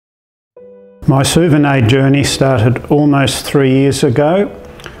My Souvenaid journey started almost 3 years ago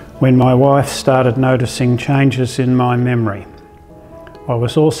when my wife started noticing changes in my memory. I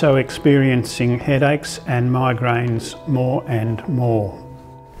was also experiencing headaches and migraines more and more.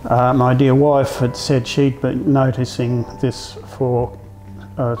 My dear wife had said she'd been noticing this for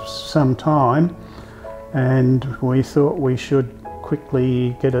some time, and we thought we should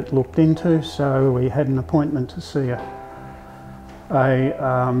quickly get it looked into, so we had an appointment to see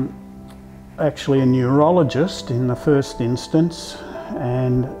actually a neurologist in the first instance,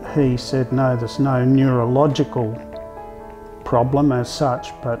 and he said no, there's no neurological problem as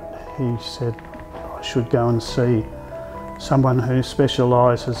such, but he said I should go and see someone who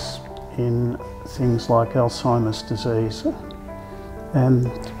specialises in things like Alzheimer's disease.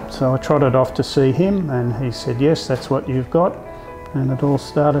 And so I trotted off to see him, and he said, yes, that's what you've got, and it all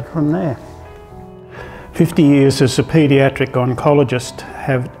started from there. 50 years as a paediatric oncologist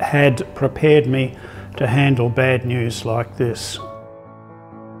had prepared me to handle bad news like this.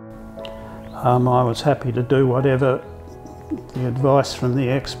 I was happy to do whatever the advice from the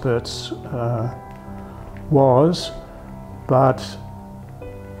experts was, but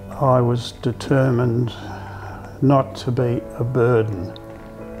I was determined not to be a burden,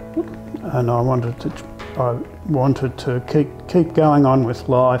 and I wanted to keep going on with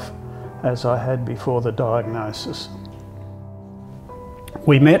life as I had before the diagnosis.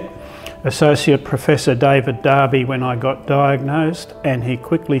 We met Associate Professor David Darby when I got diagnosed, and he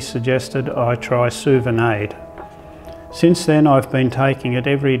quickly suggested I try Souvenaid. Since then I've been taking it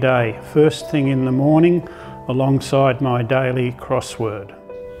every day, first thing in the morning, alongside my daily crossword.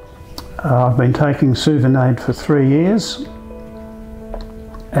 I've been taking Souvenaid for 3 years,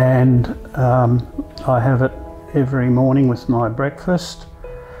 and I have it every morning with my breakfast,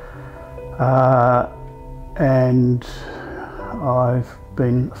 and I've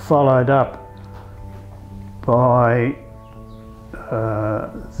been followed up by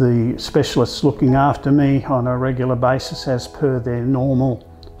the specialists looking after me on a regular basis as per their normal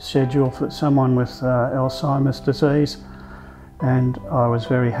schedule for someone with Alzheimer's disease, and I was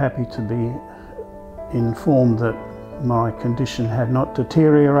very happy to be informed that my condition had not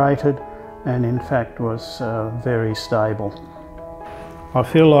deteriorated and in fact was very stable. I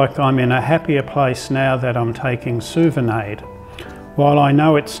feel like I'm in a happier place now that I'm taking Souvenaid. While I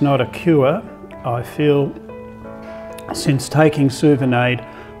know it's not a cure, I feel since taking Souvenaid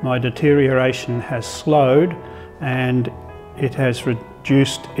my deterioration has slowed and it has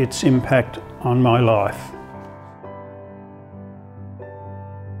reduced its impact on my life.